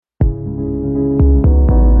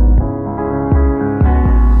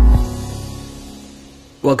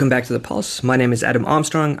Welcome back to The Pulse. My name is Adam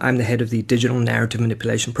Armstrong. I'm the head of the Digital Narrative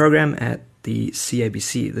Manipulation Program at the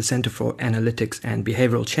CABC, the Center for Analytics and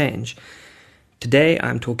Behavioral Change. Today,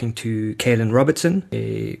 I'm talking to Caelan Robertson,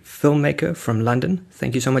 a filmmaker from London.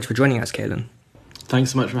 Thank you so much for joining us, Caelan.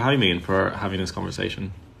 Thanks so much for having me and for having this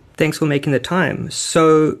conversation. Thanks for making the time.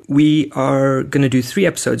 So we are going to do 3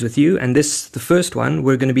 episodes with you, and this, the first one,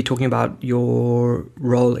 we're going to be talking about your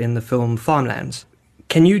role in the film Farmlands.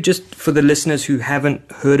 Can you just, for the listeners who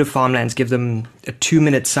haven't heard of Farmlands, give them a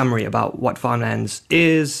 2-minute summary about what Farmlands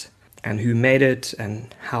is and who made it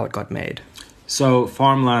and how it got made? So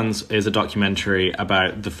Farmlands is a documentary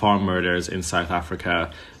about the farm murders in South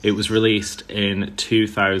Africa. It was released in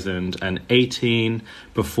 2018.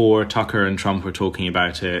 Before Tucker and Trump were talking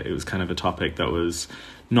about it, it was kind of a topic that was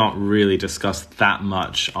not really discussed that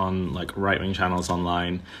much on like right-wing channels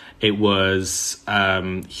online. It was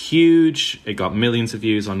huge. It got millions of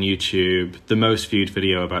views on YouTube, the most viewed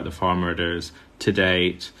video about the farm murders to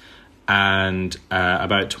date, and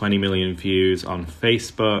about 20 million views on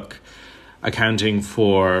Facebook, accounting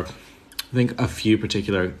for, I think, a few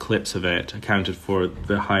particular clips of it accounted for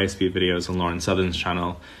the highest viewed videos on Lauren Southern's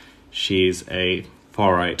channel. She's a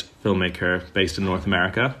far-right filmmaker based in North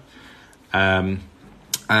America.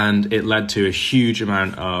 And it led to a huge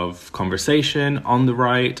amount of conversation on the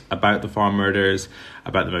right about the farm murders,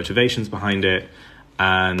 about the motivations behind it.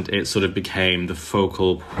 And it sort of became the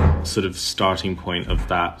focal sort of starting point of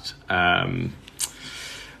that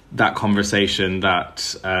that conversation,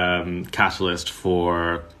 that catalyst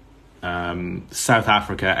for South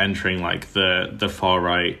Africa entering like the far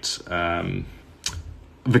right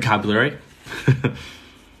vocabulary.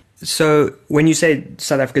 So when you say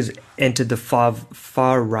South Africa's entered the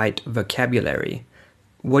far right vocabulary,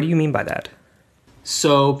 what do you mean by that?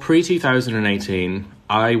 So pre-2018,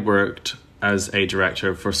 I worked as a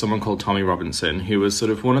director for someone called Tommy Robinson, who was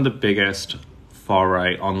sort of one of the biggest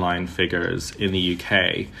far-right online figures in the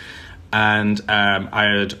UK. And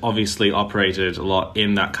I had obviously operated a lot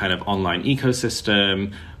in that kind of online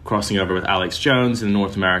ecosystem, crossing over with Alex Jones in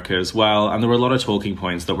North America as well. And there were a lot of talking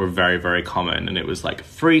points that were very, very common. And it was like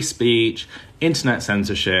free speech, internet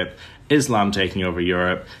censorship, Islam taking over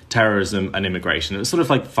Europe, terrorism and immigration. It was sort of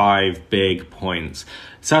like 5 big points.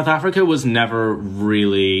 South Africa was never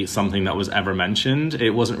really something that was ever mentioned. It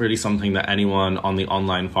wasn't really something that anyone on the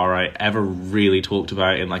online far right ever really talked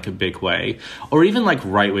about in like a big way, or even like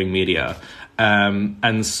right-wing media.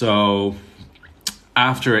 And so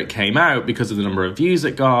after it came out, because of the number of views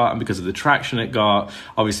it got and because of the traction it got,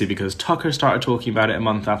 obviously because Tucker started talking about it a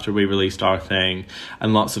month after we released our thing,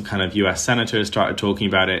 and lots of kind of US senators started talking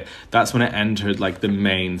about it, that's when it entered like the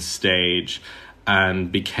main stage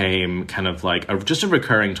and became kind of like just a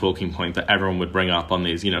recurring talking point that everyone would bring up on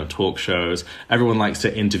these, talk shows. Everyone likes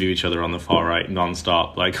to interview each other on the far right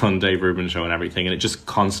nonstop, like on Dave Rubin's show and everything. And it just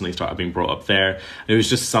constantly started being brought up there. And it was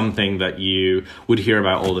just something that you would hear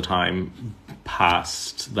about all the time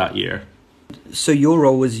past that year. So your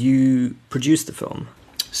role was you produced the film?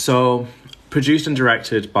 So produced and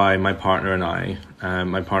directed by my partner and I.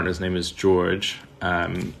 My partner's name is George.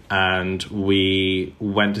 And we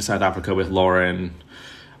went to South Africa with Lauren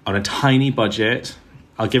on a tiny budget.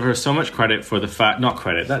 I'll give her so much credit for the fact, not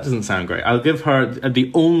credit, that doesn't sound great. I'll give her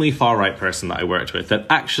the only far-right person that I worked with that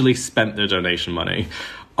actually spent their donation money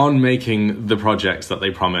on making the projects that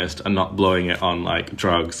they promised and not blowing it on like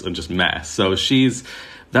drugs and just mess. So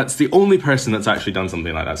that's the only person that's actually done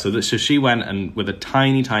something like that. So she went and with a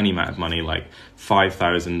tiny, tiny amount of money, like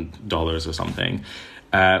 $5,000 or something,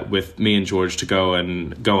 with me and George to go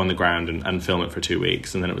on the ground and film it for 2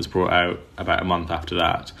 weeks. And then it was brought out about a month after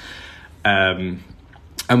that. And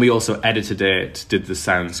we also edited it, did the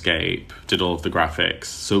soundscape, did all of the graphics.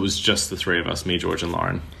 So it was just the 3 of us, me, George and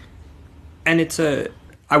Lauren. And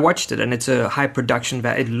I watched it and it's a high production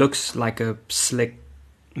value. It looks like a slick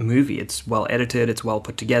movie. It's well edited, it's well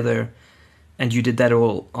put together. And you did that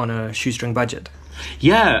all on a shoestring budget.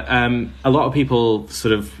 Yeah, a lot of people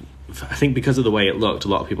sort of, I think because of the way it looked, a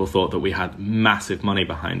lot of people thought that we had massive money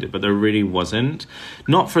behind it, but there really wasn't.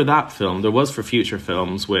 Not for that film. There was for future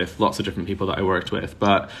films with lots of different people that I worked with.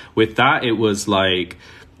 But with that, it was like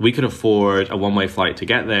we could afford a one-way flight to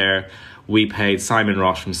get there. We paid Simon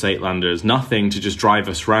Ross from Statelanders nothing to just drive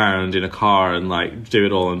us around in a car and like do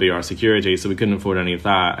it all and be our security. So we couldn't afford any of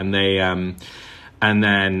that. And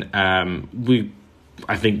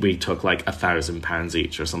I think we took like £1,000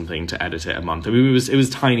 each or something to edit it a month. I mean, it was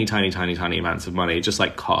tiny amounts of money, just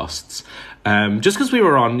like costs. Just because we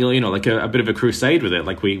were on, like a bit of a crusade with it.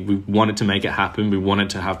 Like we wanted to make it happen. We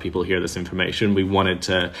wanted to have people hear this information. We wanted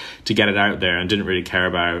to get it out there and didn't really care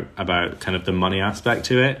about kind of the money aspect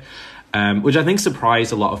to it. which I think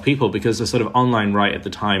surprised a lot of people because the sort of online right at the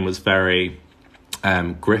time was very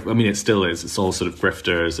it still is. It's all sort of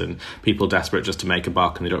grifters and people desperate just to make a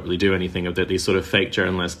buck, and they don't really do anything of it. These sort of fake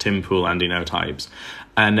journalists, Tim Pool, Andy No types,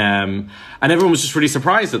 and everyone was just really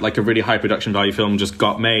surprised that like a really high production value film just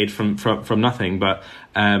got made from nothing. But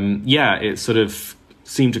it sort of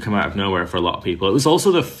seemed to come out of nowhere for a lot of people. It was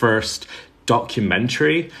also the first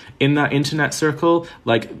documentary in that internet circle,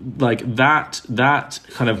 like that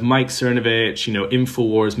kind of Mike Cernovich,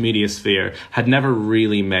 InfoWars media sphere had never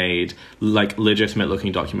really made like legitimate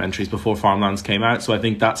looking documentaries before Farmlands came out. So I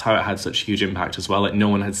think that's how it had such huge impact as well. Like no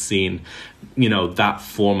one had seen, that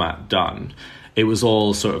format done. It was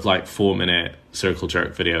all sort of like 4-minute circle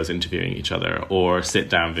jerk videos interviewing each other or sit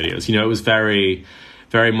down videos. It was very,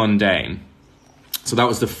 very mundane. So that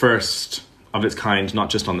was the first of its kind, not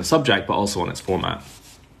just on the subject, but also on its format.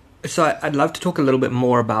 So I'd love to talk a little bit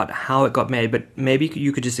more about how it got made, but maybe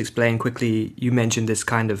you could just explain quickly, you mentioned this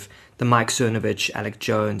kind of the Mike Cernovich, Alex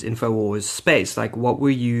Jones, InfoWars space. Like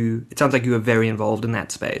it sounds like you were very involved in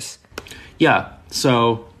that space. Yeah,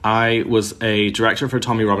 so I was a director for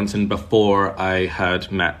Tommy Robinson before I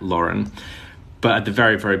had met Lauren. But at the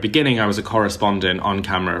very, very beginning, I was a correspondent on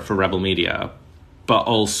camera for Rebel Media, but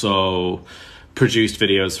also produced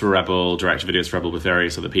videos for Rebel, directed videos for Rebel with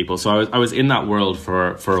various other people. So I was in that world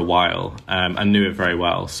for a while and knew it very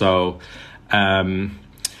well. So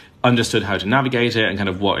understood how to navigate it and kind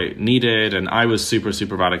of what it needed. And I was super,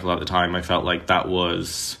 super radical at the time. I felt like that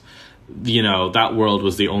was, that world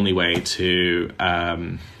was the only way to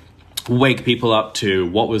wake people up to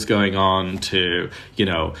what was going on, to,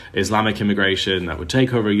 Islamic immigration that would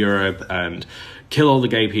take over Europe and kill all the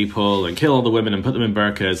gay people and kill all the women and put them in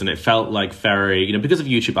burqas. And it felt like very, because of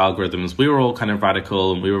YouTube algorithms, we were all kind of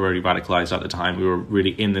radical and we were already radicalized at the time. We were really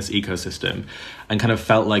in this ecosystem and kind of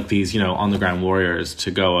felt like these, on the ground warriors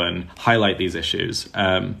to go and highlight these issues.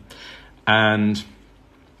 So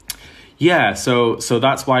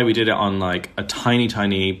that's why we did it on like a tiny,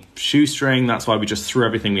 tiny shoestring. That's why we just threw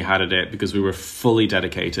everything we had at it, because we were fully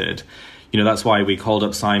dedicated. That's why we called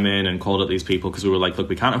up Simon and called up these people, because we were like, look,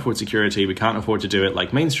 we can't afford security. We can't afford to do it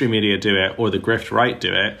like mainstream media do it, or the grift right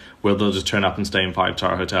do it, where they'll just turn up and stay in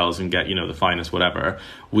 5-star hotels and get, the finest whatever.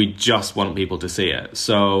 We just want people to see it.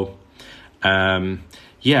 So,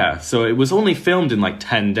 so it was only filmed in like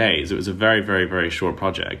 10 days. It was a very, very, very short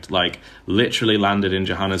project. Like literally landed in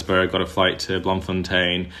Johannesburg, got a flight to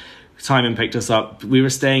Bloemfontein. Simon picked us up. We were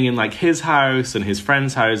staying in like his house and his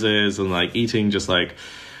friends' houses and like eating just like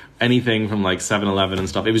anything from like 7-Eleven and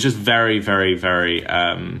stuff. It was just very, very, very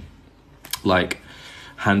like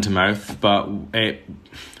hand to mouth. But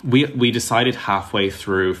we decided halfway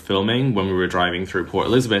through filming, when we were driving through Port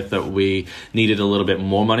Elizabeth, that we needed a little bit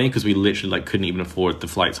more money because we literally like couldn't even afford the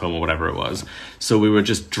flights home or whatever it was. So we were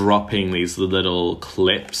just dropping these little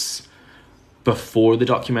clips before the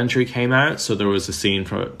documentary came out. So there was a scene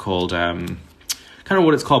called kind of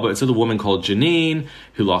what it's called, but it's a woman called Janine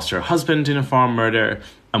who lost her husband in a farm murder.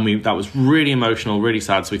 And that was really emotional, really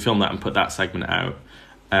sad. So we filmed that and put that segment out.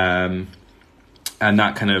 And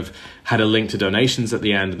that kind of had a link to donations at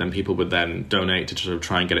the end. And then people would then donate to sort of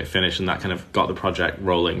try and get it finished. And that kind of got the project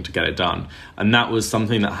rolling to get it done. And that was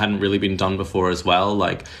something that hadn't really been done before as well.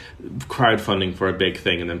 Like crowdfunding for a big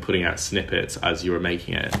thing and then putting out snippets as you were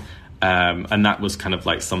making it. And that was kind of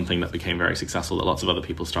like something that became very successful that lots of other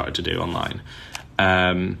people started to do online.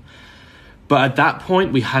 But at that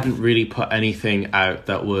point, we hadn't really put anything out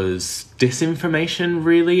that was disinformation,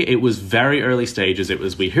 really. It was very early stages. It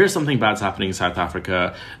was, we hear something bad's happening in South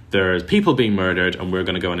Africa, there's people being murdered, and we're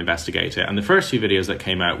going to go and investigate it. And the first few videos that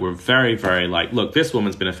came out were very, very like, look, this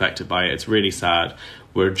woman's been affected by it. It's really sad.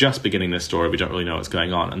 We're just beginning this story. We don't really know what's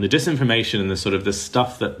going on. And the disinformation and the sort of the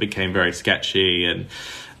stuff that became very sketchy and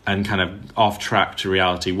kind of off track to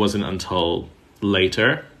reality wasn't until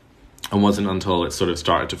later. And wasn't until it sort of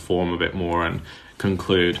started to form a bit more and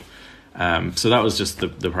conclude. So that was just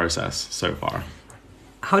the process so far.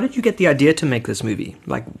 How did you get the idea to make this movie?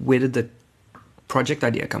 Like, where did the project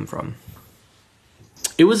idea come from?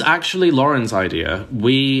 It was actually Lauren's idea.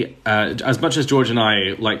 We, as much as George and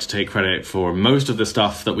I like to take credit for most of the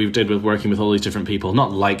stuff that we did with working with all these different people,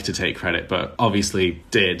 not like to take credit, but obviously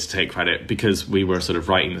did take credit because we were sort of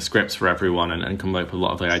writing the scripts for everyone and coming up with a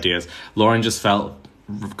lot of the ideas. Lauren just felt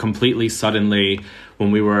completely suddenly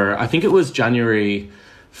when we were, I think it was January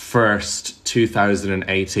 1st,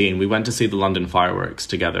 2018, we went to see the London fireworks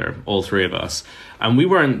together, all three of us. And we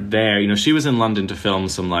weren't there, she was in London to film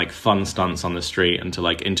some like fun stunts on the street and to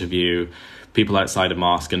like interview people outside a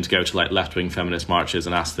mosque and to go to like left-wing feminist marches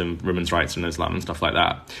and ask them women's rights in Islam and stuff like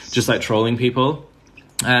that. Just like trolling people.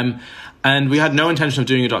 And we had no intention of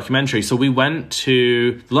doing a documentary. So we went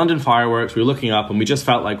to the London fireworks. We were looking up and we just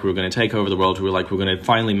felt like we were going to take over the world. We were like, we're going to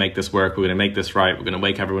finally make this work. We're going to make this right. We're going to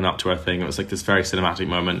wake everyone up to our thing. It was like this very cinematic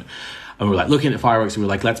moment. And we were like looking at fireworks. We were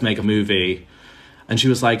like, let's make a movie. And she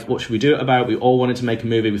was like, what should we do it about? We all wanted to make a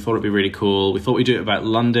movie. We thought it'd be really cool. We thought we'd do it about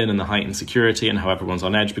London and the heightened security and how everyone's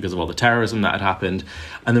on edge because of all the terrorism that had happened.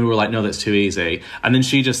 And then we were like, no, that's too easy. And then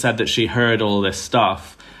she just said that she heard all this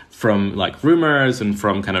stuff from like rumors and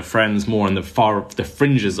from kind of friends more on the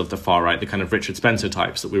fringes of the far right, the kind of Richard Spencer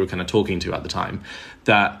types that we were kind of talking to at the time,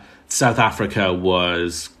 that South Africa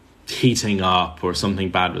was heating up or something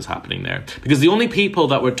bad was happening there. Because the only people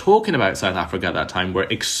that were talking about South Africa at that time were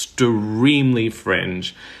extremely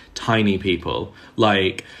fringe, tiny people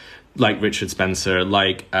like Richard Spencer,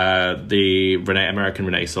 like the American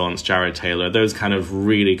Renaissance, Jared Taylor, those kind of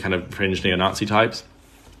really kind of fringe neo-Nazi types.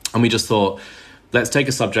 And we just thought, let's take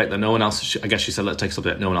a subject that no one else, I guess she said, let's take a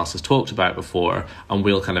subject that no one else has talked about before, and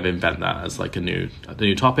we'll kind of invent that as like a new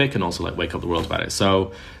topic and also like wake up the world about it.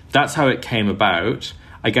 So that's how it came about.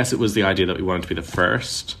 I guess it was the idea that we wanted to be the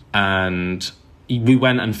first, and we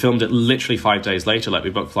went and filmed it literally 5 days later. Like we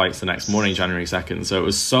booked flights the next morning, January 2nd. So it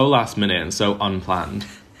was so last minute and so unplanned.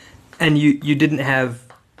 And you didn't have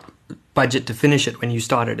budget to finish it when you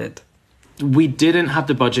started it? We didn't have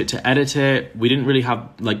the budget to edit it. We didn't really have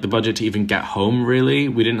like the budget to even get home, really.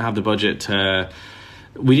 We didn't have the budget to...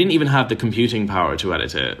 We didn't even have the computing power to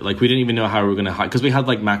edit it. Like we didn't even know how we were going to hide, because we had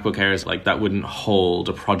like MacBook Airs like that wouldn't hold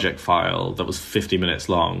a project file that was 50 minutes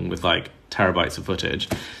long with like terabytes of footage.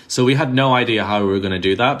 So we had no idea how we were going to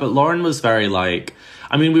do that. But Lauren was very like...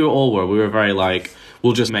 I mean, we were very like,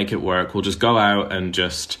 we'll just make it work. We'll just go out and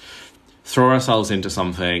just throw ourselves into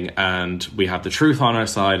something, and we have the truth on our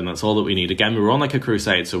side, and that's all that we need. Again, we were on like a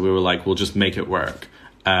crusade, so we were like, we'll just make it work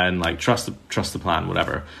and like trust the plan,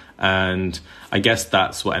 whatever. And I guess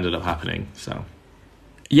that's what ended up happening. So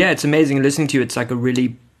yeah, it's amazing listening to you. It's like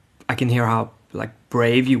I can hear how like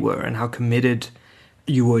brave you were and how committed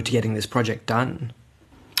you were to getting this project done.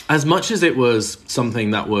 As much as it was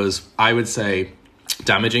something that was, I would say,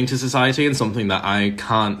 damaging to society and something that I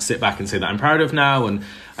can't sit back and say that I'm proud of now and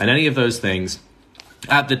any of those things,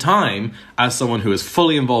 at the time, as someone who was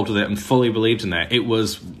fully involved with it and fully believed in it,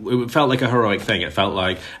 it felt like a heroic thing. It felt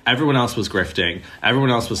like everyone else was grifting, everyone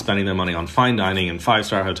else was spending their money on fine dining and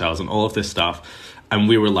 5-star hotels and all of this stuff, and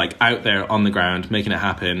we were like out there on the ground making it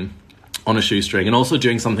happen on a shoestring, and also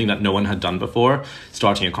doing something that no one had done before,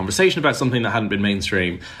 starting a conversation about something that hadn't been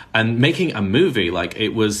mainstream, and making a movie. Like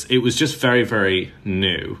it was just very, very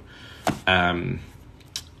new.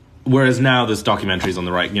 Whereas now there's documentaries on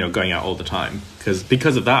the right, going out all the time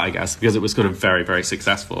because of that, I guess, because it was sort of very, very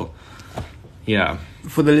successful. Yeah.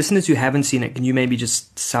 For the listeners who haven't seen it, can you maybe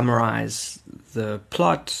just summarize the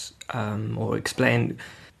plot or explain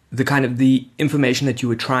the kind of the information that you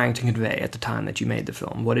were trying to convey at the time that you made the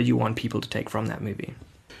film? What did you want people to take from that movie?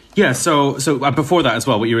 Yeah, so before that as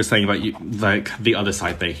well, what you were saying about like the other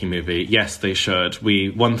side baking movie, yes, they should.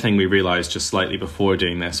 One thing we realized just slightly before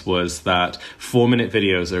doing this was that 4-minute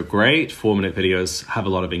videos are great. 4-minute videos have a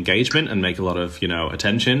lot of engagement and make a lot of,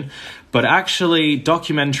 attention. But actually,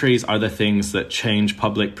 documentaries are the things that change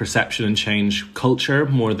public perception and change culture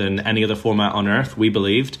more than any other format on earth, we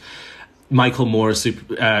believed. Michael Moore's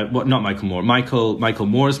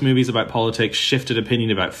movies about politics shifted opinion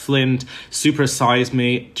about Flint. Super Size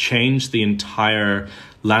Me changed the entire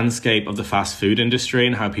landscape of the fast food industry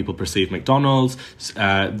and how people perceive McDonald's.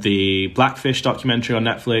 The Blackfish documentary on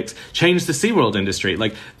Netflix changed the SeaWorld industry.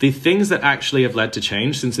 Like, the things that actually have led to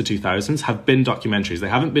change since the 2000s have been documentaries. They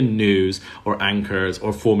haven't been news or anchors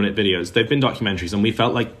or 4-minute videos. They've been documentaries, and we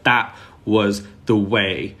felt like that was the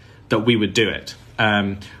way that we would do it.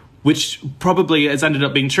 Which probably has ended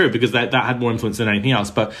up being true because that had more influence than anything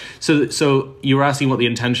else. But so you were asking what the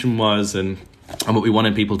intention was and what we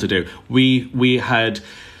wanted people to do. We had,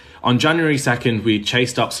 on January 2nd, we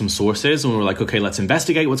chased up some sources and we were like, okay, let's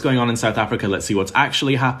investigate what's going on in South Africa. Let's see what's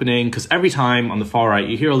actually happening. Because every time on the far right,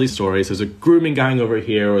 you hear all these stories. There's a grooming gang over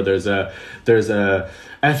here, or there's a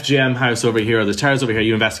FGM house over here, or there's terrorists over here.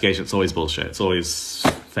 You investigate it. It's always bullshit. It's always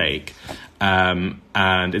fake.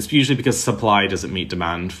 And it's usually because supply doesn't meet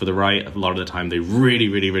demand for the right. A lot of the time they really,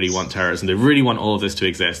 really, really want terrorism. They really want all of this to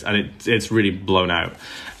exist, and it's really blown out.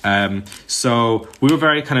 So we were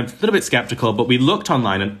very kind of a little bit skeptical, but we looked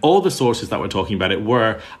online, and all the sources that were talking about it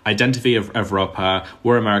were Identity of Europa,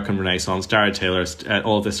 were American Renaissance, Jared Taylor,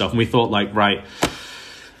 all of this stuff. And we thought, like, right.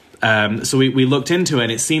 So we looked into it,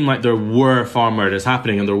 and it seemed like there were farm murders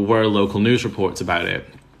happening, and there were local news reports about it.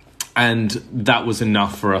 And that was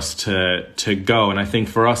enough for us to go. And I think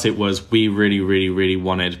for us, it was, we really, really, really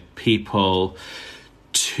wanted people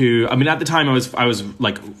to, I mean, at the time I was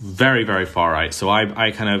like very, very far right. So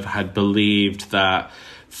I kind of had believed that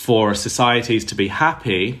for societies to be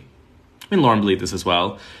happy, I mean, Lauren believed this as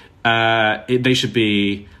well, they should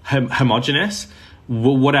be homogenous.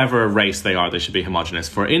 Whatever race they are, they should be homogenous.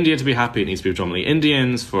 For India to be happy, it needs to be predominantly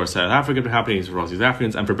Indians. For South Africa to be happy, it needs to be predominantly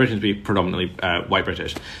Africans. And for Britain to be predominantly white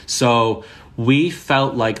British. So we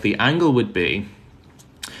felt like the angle would be,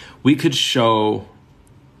 we could show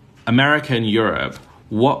America and Europe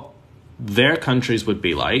what their countries would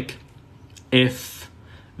be like if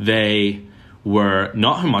they were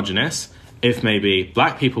not homogenous, if maybe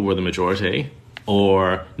black people were the majority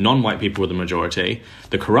or non-white people were the majority,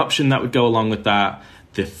 the corruption that would go along with that,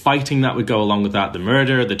 the fighting that would go along with that, the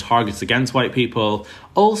murder, the targets against white people.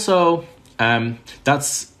 Also,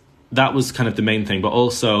 that was kind of the main thing, but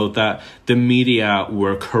also that the media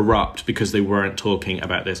were corrupt because they weren't talking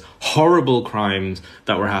about this horrible crimes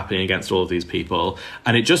that were happening against all of these people.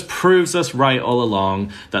 And it just proves us right all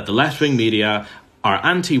along that the left-wing media are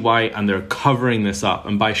anti-white and they're covering this up.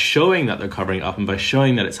 And by showing that they're covering it up and by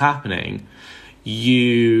showing that it's happening,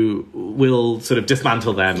 you will sort of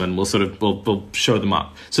dismantle them and we'll show them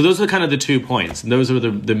up. So those are kind of the 2 points. And those are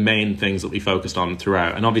the main things that we focused on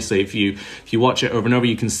throughout. And obviously, if you watch it over and over,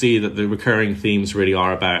 you can see that the recurring themes really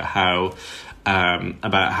are about how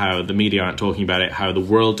the media aren't talking about it, how the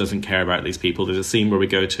world doesn't care about these people. There's a scene where we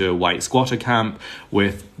go to a white squatter camp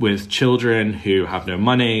with children who have no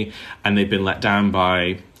money and they've been let down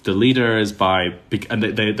by the leaders and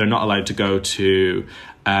they're not allowed to go to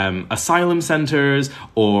asylum centers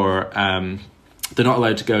or they're not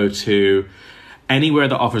allowed to go to anywhere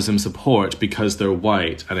that offers them support because they're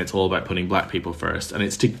white, and it's all about putting black people first. And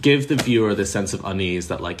it's to give the viewer this sense of unease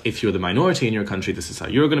that, like, if you're the minority in your country, this is how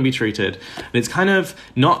you're going to be treated. And it's kind of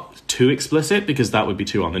not too explicit because that would be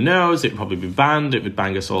too on the nose. It would probably be banned. It would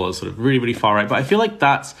bang us all as sort of really, really far right. But I feel like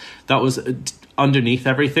that was underneath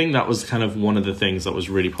everything, that was kind of one of the things that was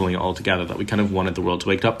really pulling it all together, that we kind of wanted the world to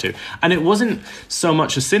wake up to. And it wasn't so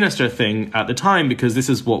much a sinister thing at the time, because this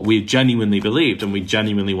is what we genuinely believed and we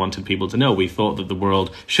genuinely wanted people to know. We thought that the world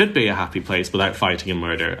should be a happy place without fighting and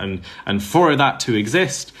murder. And for that to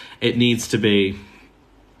exist, it needs to be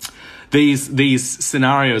these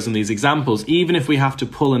scenarios and these examples, even if we have to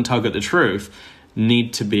pull and tug at the truth,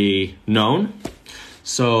 need to be known.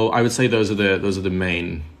 So I would say those are the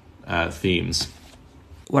main themes.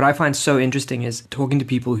 What I find so interesting is talking to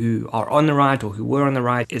people who are on the right or who were on the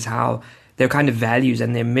right is how their kind of values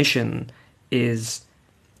and their mission is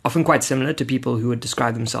often quite similar to people who would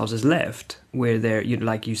describe themselves as left, where they're,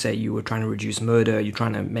 like you say, you were trying to reduce murder, you're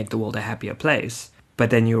trying to make the world a happier place. But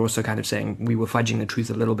then you're also kind of saying we were fudging the truth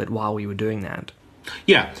a little bit while we were doing that.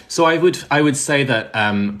 Yeah, so I would say that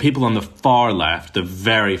people on the far left, the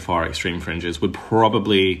very far extreme fringes, would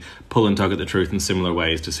probably pull and tug at the truth in similar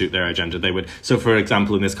ways to suit their agenda. They would. So, for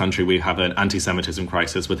example, in this country, we have an anti-Semitism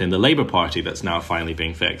crisis within the Labour Party that's now finally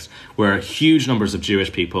being fixed, where huge numbers of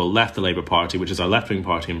Jewish people left the Labour Party, which is our left-wing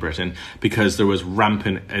party in Britain, because there was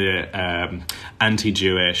rampant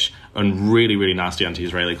anti-Jewish and really, really nasty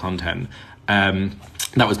anti-Israeli content.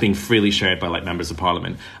 That was being freely shared by like members of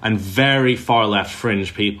parliament, and very far left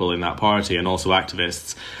fringe people in that party and also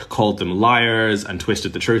activists called them liars and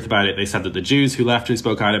twisted the truth about it. They said that the Jews who left, who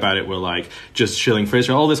spoke out about it, were like just shilling for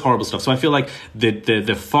Israel, all this horrible stuff. So I feel like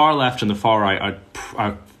the far left and the far right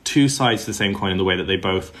are two sides to the same coin in the way that they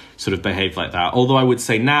both sort of behave like that. Although I would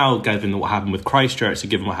say now, given what happened with Christchurch,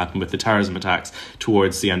 given what happened with the terrorism attacks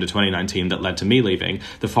towards the end of 2019 that led to me leaving,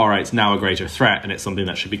 the far right's now a greater threat, and it's something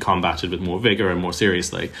that should be combated with more vigour and more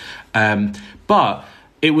seriously. But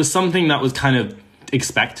it was something that was kind of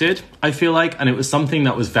expected, I feel like, and it was something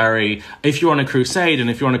that was very, if you're on a crusade, and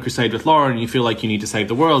if you're on a crusade with Lauren, and you feel like you need to save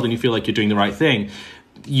the world, and you feel like you're doing the right thing,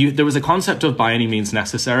 there was a concept of by any means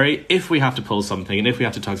necessary. If we have to pull something and if we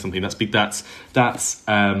have to tug something, that's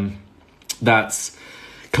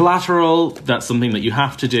collateral. That's something that you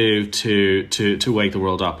have to do to wake the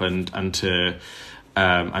world up and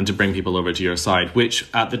to bring people over to your side, which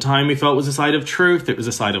at the time we felt was a side of truth. It was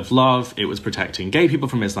a side of love. It was protecting gay people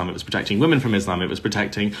from Islam. It was protecting women from Islam. It was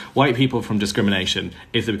protecting white people from discrimination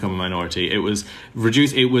if they become a minority. It was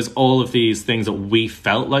all of these things that we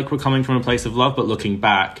felt like were coming from a place of love, but looking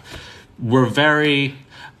back, were very,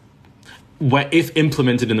 if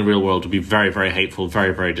implemented in the real world, would be very, very hateful,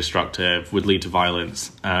 very, very destructive, would lead to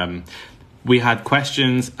violence. We had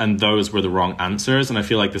questions and those were the wrong answers. And I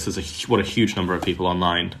feel like this is what a huge number of people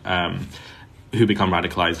online who become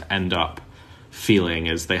radicalized end up feeling,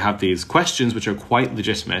 is they have these questions which are quite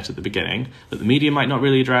legitimate at the beginning that the media might not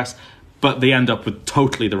really address, but they end up with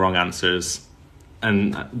totally the wrong answers.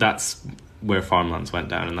 And that's where Farmlands went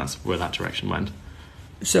down, and that's where that direction went.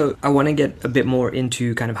 So I want to get a bit more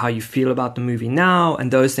into kind of how you feel about the movie now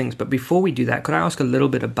and those things. But before we do that, could I ask a little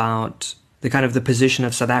bit about the kind of the position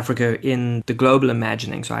of South Africa in the global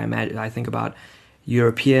imagining? So I think about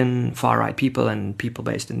European far-right people and people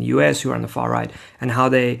based in the US who are on the far right, and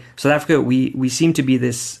how South Africa, we seem to be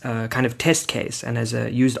this kind of test case and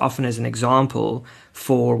used often as an example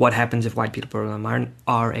for what happens if white people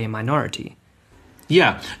are a minority.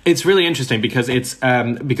 Yeah, it's really interesting because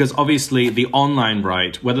because obviously the online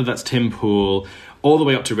right, whether that's Tim Pool, all the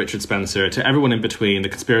way up to Richard Spencer, to everyone in between, the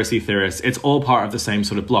conspiracy theorists, it's all part of the same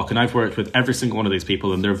sort of block. And I've worked with every single one of these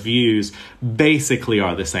people, and their views basically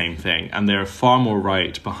are the same thing. And they're far more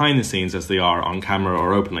right behind the scenes as they are on camera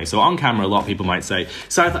or openly. So on camera, a lot of people might say,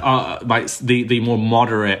 the more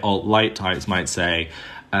moderate alt-light types might say,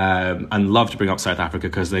 and love to bring up South Africa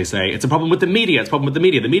because they say it's a problem with the media. It's a problem with the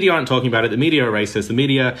media. The media aren't talking about it. The media are racist. The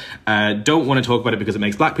media don't want to talk about it because it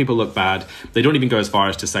makes black people look bad. They don't even go as far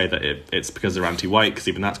as to say that it's because they're anti-white, because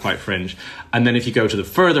even that's quite fringe. And then if you go to the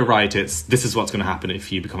further right, this is what's going to happen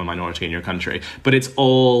if you become a minority in your country. But it's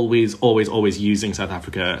always using South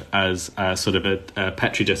Africa as sort of a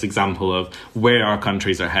petri dish example of where our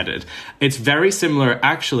countries are headed. It's very similar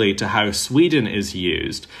actually to how Sweden is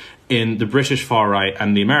used in the British far right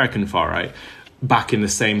and the American far right back in the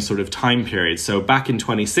same sort of time period. So back in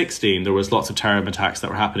 2016, there was lots of terror attacks that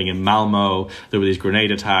were happening in Malmo. There were these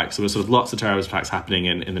grenade attacks. There was sort of lots of terrorist attacks happening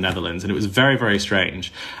in the Netherlands. And it was very, very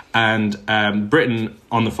strange. And Britain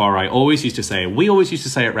on the far right always used to say, we always used to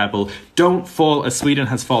say at Rebel, don't fall as Sweden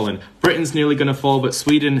has fallen. Britain's nearly going to fall, but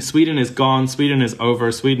Sweden is gone. Sweden is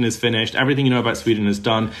over. Sweden is finished. Everything you know about Sweden is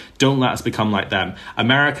done. Don't let us become like them.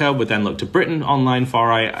 America would then look to Britain online far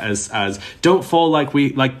right as don't fall like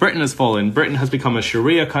Britain has fallen. Britain has become a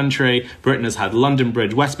Sharia country. Britain has had London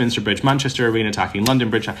Bridge, Westminster Bridge, Manchester Arena attacking, London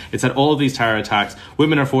Bridge. It's had all of these terror attacks.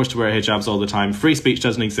 Women are forced to wear hijabs all the time. Free speech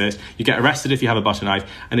doesn't exist. You get arrested if you have a butter knife.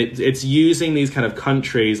 And it's using these kind of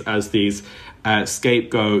countries as these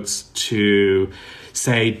scapegoats to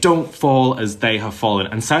say, don't fall as they have fallen.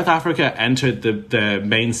 And South Africa entered the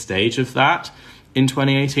main stage of that in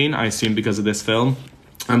 2018, I assume because of this film,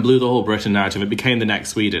 and blew the whole Britain narrative. It became the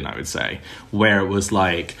next Sweden, I would say, where it was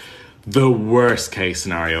like the worst case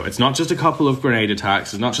scenario. It's not just a couple of grenade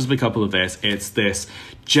attacks. It's not just a couple of this. It's this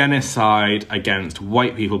genocide against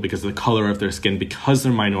white people because of the colour of their skin, because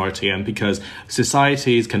they're minority, and because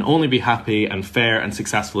societies can only be happy and fair and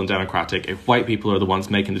successful and democratic if white people are the ones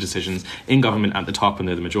making the decisions in government at the top and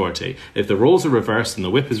they're the majority. If the roles are reversed and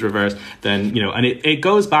the whip is reversed, then, and it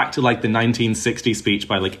goes back to like the 1960 speech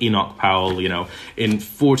by like Enoch Powell, in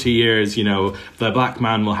 40 years, the black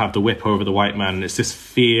man will have the whip over the white man. And it's this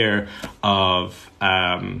fear of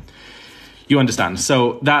you understand.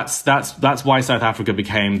 So that's why South Africa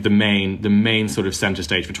became the main sort of center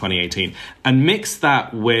stage for 2018. And mix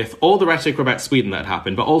that with all the rhetoric about Sweden that had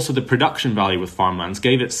happened, but also the production value with farmlands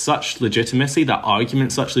gave it such legitimacy, that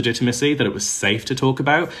argument such legitimacy, that it was safe to talk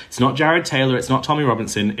about. It's not Jared Taylor, it's not Tommy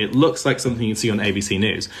Robinson. It looks like something you'd see on ABC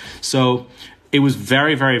News. So it was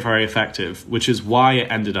very, very, very effective, which is why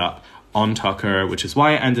it ended up on Tucker, which is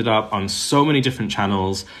why it ended up on so many different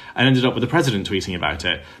channels and ended up with the president tweeting about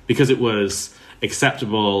it, because it was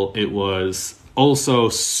acceptable. It was also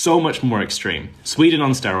so much more extreme. Sweden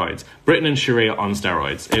on steroids, Britain and Sharia on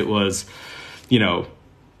steroids. It was,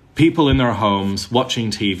 people in their homes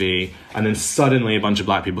watching TV, and then suddenly a bunch of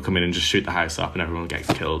black people come in and just shoot the house up and everyone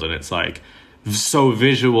gets killed. And it's like so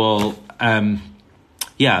visual.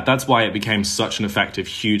 Yeah, that's why it became such an effective,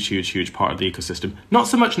 huge part of the ecosystem. Not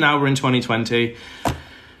so much now, we're in 2020.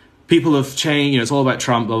 People have changed, it's all about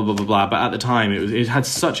Trump, blah, blah, blah, blah. But at the time, it had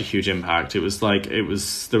such a huge impact. There was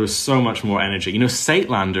so much more energy.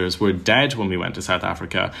 Saitlanders were dead when we went to South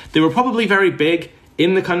Africa. They were probably very big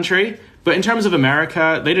in the country, but in terms of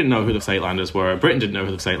America, they didn't know who the Saitlanders were. Britain didn't know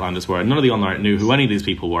who the Saitlanders were. None of the online knew who any of these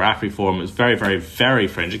people were. AfriForum was very, very, very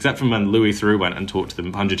fringe, except from when Louis Theroux went and talked to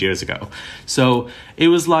them 100 years ago. So it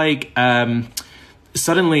was like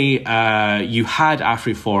suddenly you had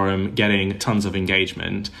AfriForum getting tons of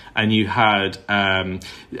engagement, and you had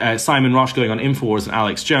Simon Roche going on InfoWars and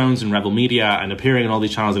Alex Jones and Rebel Media and appearing on all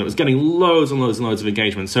these channels, and it was getting loads and loads and loads of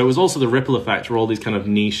engagement. So it was also the ripple effect where all these kind of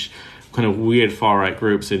niche, kind of weird far-right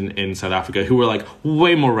groups in South Africa, who were like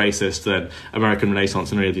way more racist than American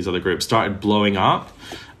Renaissance and any of these other groups, started blowing up.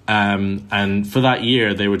 And for that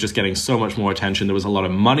year, they were just getting so much more attention. There was a lot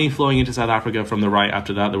of money flowing into South Africa from the right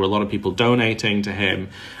after that. There were a lot of people donating to him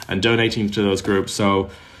and donating to those groups. So,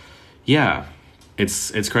 yeah,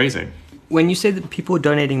 it's crazy. when you say that people are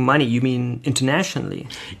donating money, you mean internationally?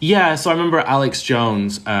 Yeah, so I remember Alex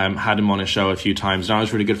Jones had him on a show a few times, and I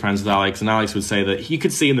was really good friends with Alex, and Alex would say that he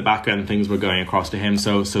could see in the background things were going across to him.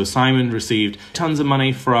 So Simon received tons of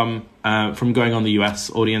money from going on the US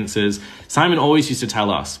audiences. Simon always used to tell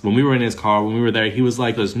us, when we were in his car, when we were there, he was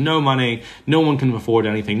like, there's no money, no one can afford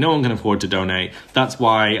anything, no one can afford to donate. That's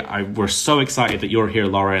why we're so excited that you're here,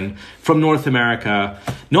 Lauren, from North America,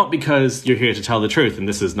 not because you're here to tell the truth, and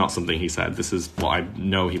this is not something he said, this is what I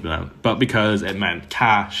know he meant, but because it meant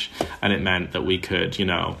cash, and it meant that we could,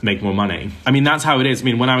 make more money. I mean, that's how it is. I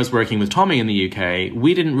mean, when I was working with Tommy in the UK,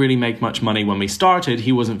 we didn't really make much money when we started.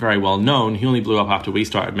 He wasn't very well known. He only blew up after we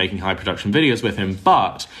started making high production videos with him,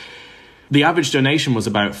 but the average donation was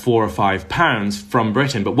about £4 or £5 from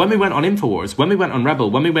Britain. But when we went on InfoWars, when we went on Rebel,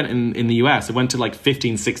 when we went in the US, it went to like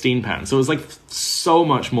 £15, £16. So it was like so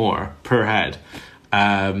much more per head.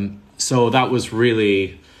 So that was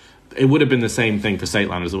really, it would have been the same thing for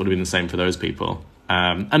Statelanders. It would have been the same for those people.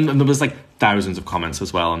 And there was like thousands of comments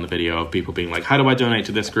as well on the video of people being like, how do I donate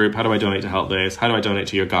to this group? How do I donate to help this? How do I donate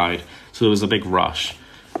to your guide? So there was a big rush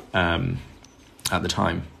at the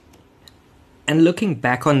time. And looking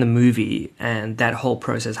back on the movie and that whole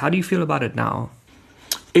process, how do you feel about it now?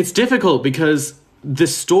 It's difficult because the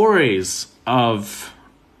stories of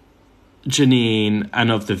Janine and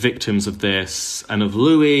of the victims of this and of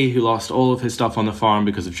Louis, who lost all of his stuff on the farm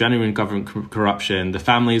because of genuine government corruption, the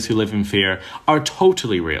families who live in fear, are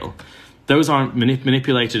totally real. Those aren't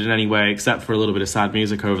manipulated in any way except for a little bit of sad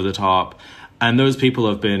music over the top. And those people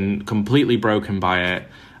have been completely broken by it.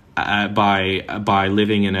 By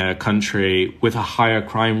living in a country with a higher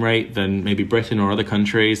crime rate than maybe Britain or other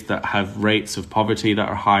countries that have rates of poverty that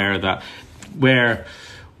are higher, that where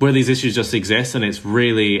these issues just exist. And it's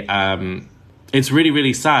really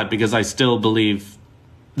really sad, because I still believe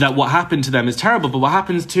that what happened to them is terrible, but what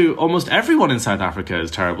happens to almost everyone in South Africa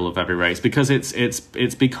is terrible of every race, because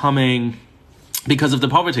it's becoming, because of the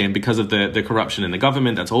poverty and because of the corruption in the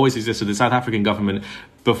government that's always existed. The South African government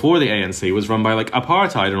before the ANC was run by like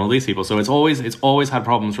apartheid and all these people. So it's always had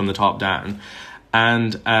problems from the top down.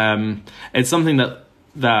 And it's something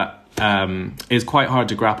that is quite hard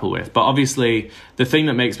to grapple with. But obviously the thing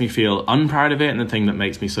that makes me feel unproud of it, and the thing that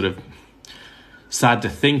makes me sort of sad to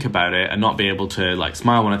think about it and not be able to like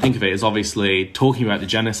smile when I think of it, is obviously talking about the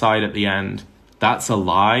genocide at the end. That's a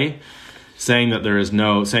lie. Saying that there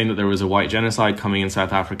was a white genocide coming in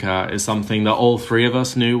South Africa is something that all three of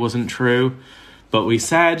us knew wasn't true. But we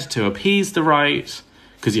said to appease the right,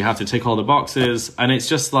 because you have to tick all the boxes. And it's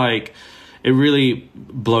just like, it really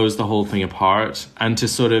blows the whole thing apart. And to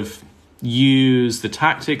sort of use the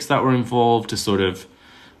tactics that were involved to sort of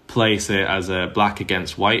place it as a black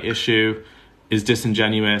against white issue is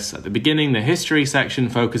disingenuous. At the beginning, the history section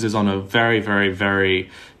focuses on a very, very, very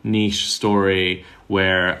niche story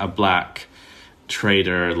where a black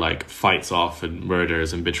trader like fights off and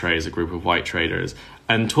murders and betrays a group of white traders,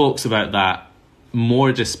 and talks about that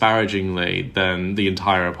more disparagingly than the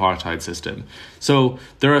entire apartheid system. So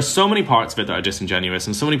there are so many parts of it that are disingenuous,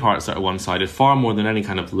 and so many parts that are one-sided, far more than any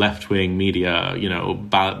kind of left-wing media,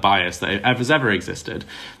 bias that has ever existed,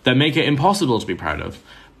 that make it impossible to be proud of.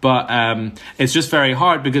 But it's just very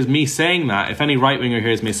hard, because me saying that, if any right-winger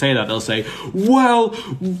hears me say that, they'll say, well,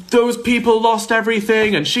 those people lost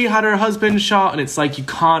everything and she had her husband shot. And it's like, you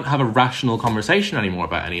can't have a rational conversation anymore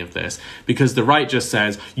about any of this, because the right just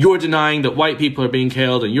says, you're denying that white people are being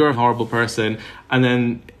killed and you're a horrible person. And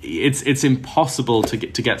then it's impossible to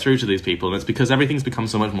get through to these people. And it's because everything's become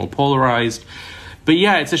so much more polarized. But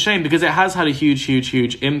yeah, it's a shame, because it has had a huge, huge,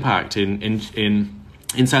 huge impact in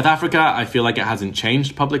South Africa. I feel like it hasn't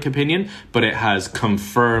changed public opinion, but it has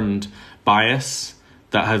confirmed bias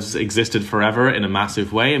that has existed forever in a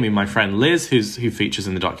massive way. I mean, my friend Liz, who features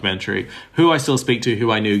in the documentary, who I still speak to,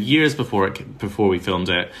 who I knew years before we filmed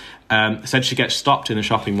it, said she gets stopped in a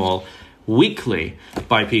shopping mall weekly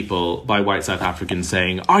by white South Africans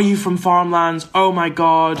saying, are you from farmlands? Oh my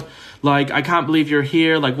God, like, I can't believe you're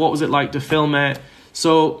here. Like, what was it like to film it?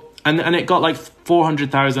 So, and it got like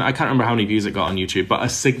 400,000, I can't remember how many views it got on YouTube, but a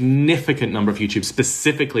significant number of YouTube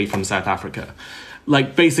specifically from South Africa.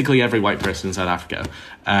 Like basically every white person in South Africa,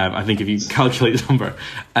 I think, if you calculate the number.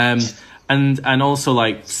 And also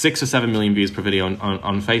like 6 or 7 million views per video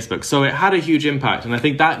on Facebook. So it had a huge impact. And I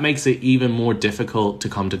think that makes it even more difficult to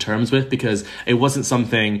come to terms with, because it wasn't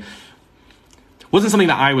something that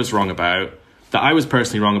I was wrong about, that I was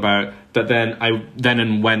personally wrong about, that then I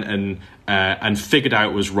went and figured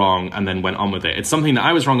out was wrong and then went on with it. It's something that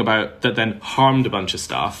I was wrong about that then harmed a bunch of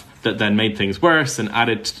stuff, that then made things worse and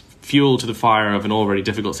added fuel to the fire of an already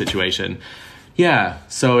difficult situation. Yeah,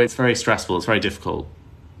 so it's very stressful. It's very difficult.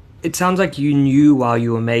 it sounds like you knew while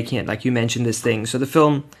you were making it, like you mentioned this thing. So the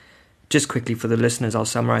film, just quickly for the listeners, I'll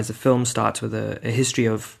summarize. The film starts with a history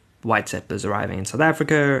of white settlers arriving in South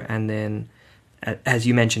Africa, and then, as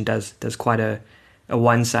you mentioned, does quite a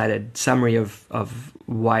one-sided summary of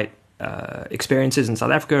white experiences in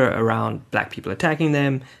South Africa around black people attacking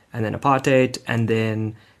them, and then apartheid, and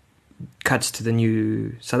then cuts to the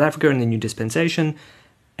new South Africa and the new dispensation.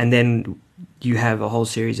 And then you have a whole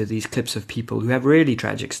series of these clips of people who have really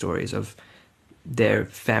tragic stories of their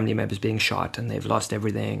family members being shot and they've lost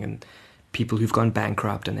everything, and people who've gone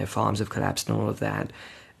bankrupt and their farms have collapsed and all of that.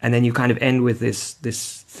 And then you kind of end with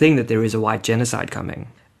this thing that there is a white genocide coming.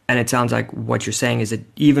 And it sounds like what you're saying is that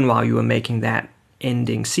even while you were making that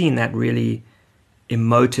ending scene, that really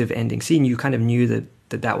emotive ending scene, you kind of knew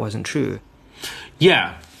that wasn't true.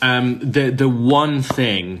 Yeah. The one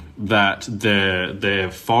thing that the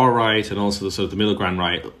far right and also the sort of the middle ground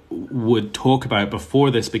right would talk about before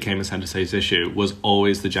this became a centre stage issue was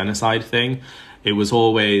always the genocide thing. It was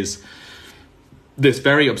always this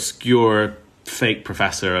very obscure fake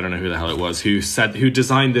professor, I don't know who the hell it was, who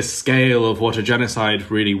designed this scale of what a genocide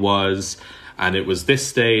really was, and it was this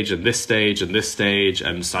stage and this stage and this stage,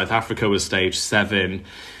 and South Africa was stage 7.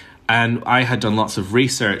 And I had done lots of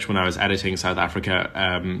research when I was editing South Africa,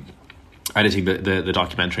 editing the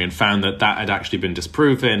documentary, and found that had actually been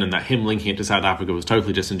disproven, and that him linking it to South Africa was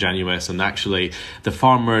totally disingenuous, and actually the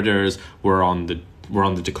farm murders were on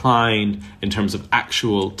the decline in terms of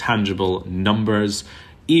actual tangible numbers.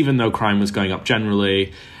 Even though crime was going up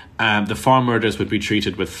generally, the farm murders would be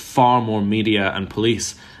treated with far more media and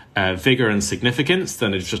police vigor and significance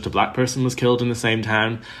than if just a black person was killed in the same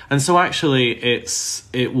town. And so actually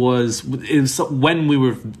it was when we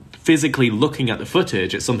were physically looking at the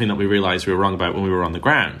footage, it's something that we realized we were wrong about when we were on the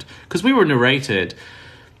ground, because we were narrated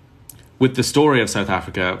with the story of South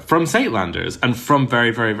Africa from Saintlanders and from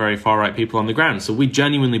very, very, very far right people on the ground. So we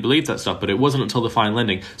genuinely believed that stuff, but it wasn't until the final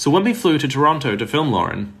ending. So when we flew to Toronto to film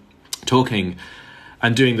Lauren talking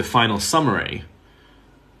and doing the final summary,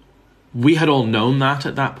 we had all known that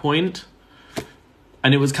at that point.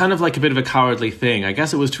 And it was kind of like a bit of a cowardly thing. I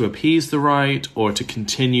guess it was to appease the right or to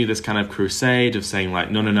continue this kind of crusade of saying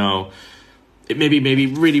like, no, it maybe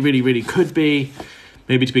really, really, really could be,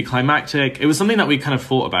 maybe to be climactic. It was something that we kind of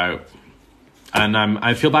thought about. And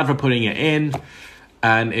I feel bad for putting it in.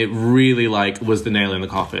 And it really was the nail in the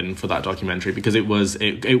coffin for that documentary, because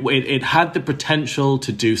it had the potential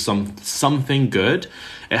to do something good.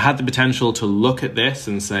 It had the potential to look at this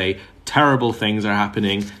and say, terrible things are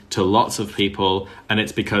happening to lots of people, and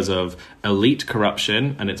it's because of elite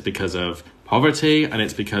corruption, and it's because of poverty, and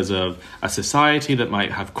it's because of a society that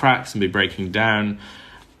might have cracks and be breaking down,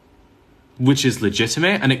 which is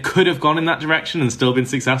legitimate, and it could have gone in that direction and still been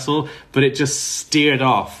successful, but it just steered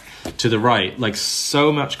off to the right. Like,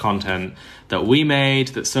 so much content that we made,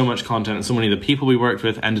 that so much content and so many of the people we worked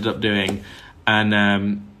with ended up doing,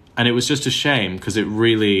 and it was just a shame, because it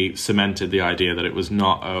really cemented the idea that it was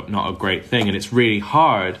not a great thing. And it's really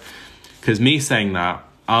hard, because me saying that,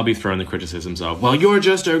 I'll be throwing the criticisms of, well, you're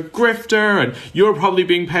just a grifter, and you're probably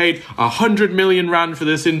being paid 100 million rand for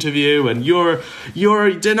this interview, and you're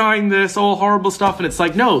denying this all horrible stuff. And it's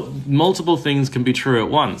like, no, multiple things can be true at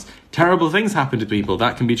once. Terrible things happen to people,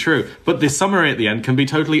 that can be true. But the summary at the end can be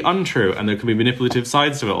totally untrue, and there can be manipulative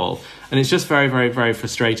sides to it all. And it's just very, very, very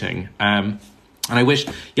frustrating. And I wish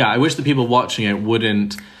the people watching it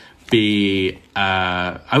wouldn't be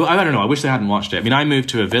I don't know, I wish they hadn't watched it. I mean, I moved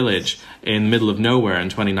to a village in the middle of nowhere in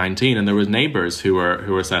 2019, and there was neighbours who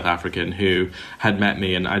were South African who had met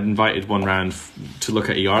me, and I'd invited one round to look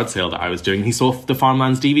at a yard sale that I was doing. He saw the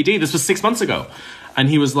Farmlands DVD. This was 6 months ago. And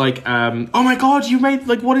he was like, oh my God, you made,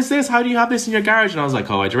 what is this? How do you have this in your garage? And I was like,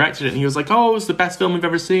 oh, I directed it. And he was like, oh, it's the best film we've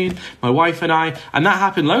ever seen, my wife and I. And that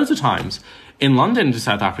happened loads of times in London to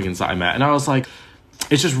South Africans that I met. And I was like,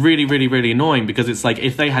 it's just really, really, really annoying, because it's like,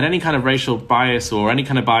 if they had any kind of racial bias or any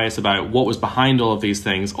kind of bias about what was behind all of these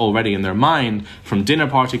things already in their mind from dinner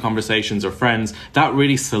party conversations or friends, that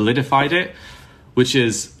really solidified it, which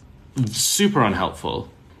is super unhelpful.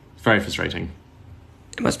 Very frustrating.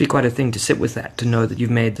 It must be quite a thing to sit with that, to know that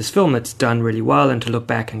you've made this film that's done really well, and to look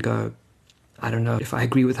back and go, I don't know if I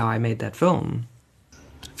agree with how I made that film.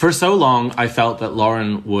 For so long, I felt that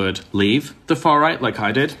Lauren would leave the far right like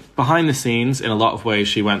I did. Behind the scenes, in a lot of ways,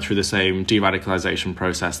 she went through the same de-radicalization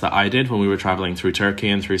process that I did when we were traveling through Turkey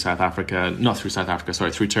and through South Africa. Not through South Africa,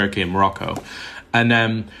 sorry, through Turkey and Morocco.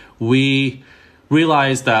 And we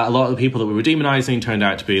realized that a lot of the people that we were demonizing turned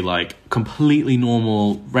out to be like completely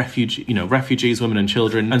normal refugees, women and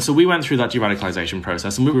children. And so we went through that de-radicalization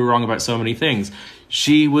process, and we were wrong about so many things.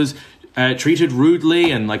 She was treated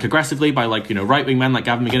rudely and like aggressively by like, you know, right-wing men like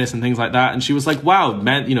Gavin McGuinness and things like that. And she was like, wow,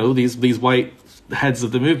 men, you know, these white heads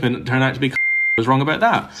of the movement turn out to be was wrong about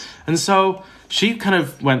that. And so she kind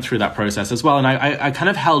of went through that process as well. And I kind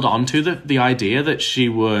of held on to the idea that she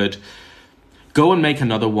would go and make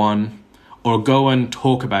another one, or go and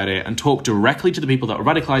talk about it and talk directly to the people that were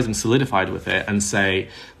radicalized and solidified with it and say,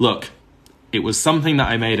 look, it was something that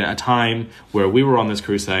I made at a time where we were on this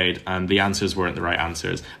crusade and the answers weren't the right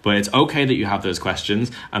answers. But it's okay that you have those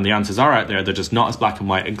questions and the answers are out there. They're just not as black and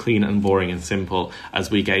white and clean and boring and simple as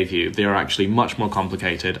we gave you. They are actually much more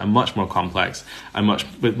complicated and much more complex and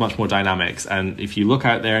with much more dynamics. And if you look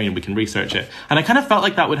out there, and we can research it. And I kind of felt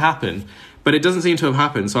like that would happen, but it doesn't seem to have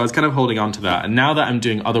happened. So I was kind of holding on to that. And now that I'm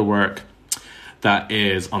doing other work that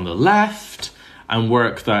is on the left and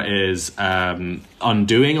work that is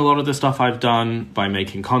undoing a lot of the stuff I've done by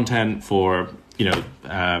making content for, you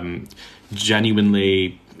know,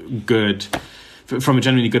 genuinely good, from a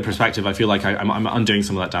genuinely good perspective, I feel like I'm undoing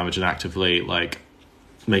some of that damage and actively like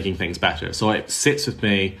making things better. So it sits with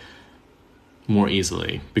me more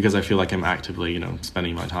easily because I feel like I'm actively, you know,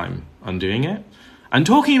 spending my time undoing it. And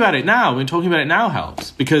talking about it now helps,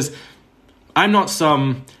 because I'm not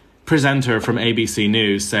some presenter from ABC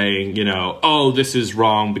News saying, you know, oh, this is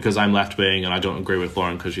wrong because I'm left wing and I don't agree with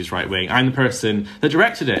Lauren because she's right wing. I'm the person that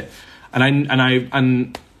directed it,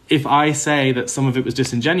 and if I say that some of it was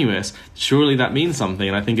disingenuous, surely that means something.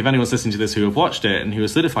 And I think if anyone's listening to this who have watched it and who are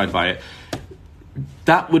solidified by it,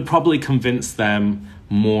 that would probably convince them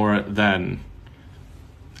more than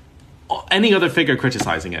any other figure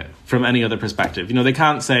criticizing it from any other perspective. You know, they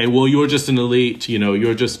can't say, well, you're just an elite, you know,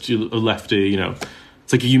 you're just a lefty, you know.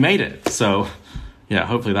 It's like, you made it. So, yeah,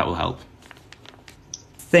 hopefully that will help.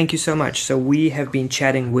 Thank you so much. So we have been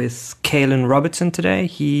chatting with Caelan Robertson today.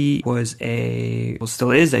 He was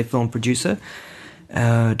still is a film producer,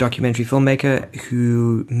 documentary filmmaker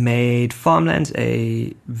who made Farmlands,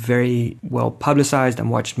 a very well publicized and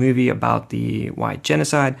watched movie about the white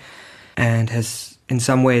genocide, and has in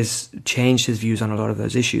some ways changed his views on a lot of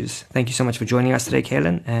those issues. Thank you so much for joining us today,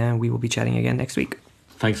 Caelan, and we will be chatting again next week.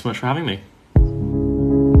 Thanks so much for having me.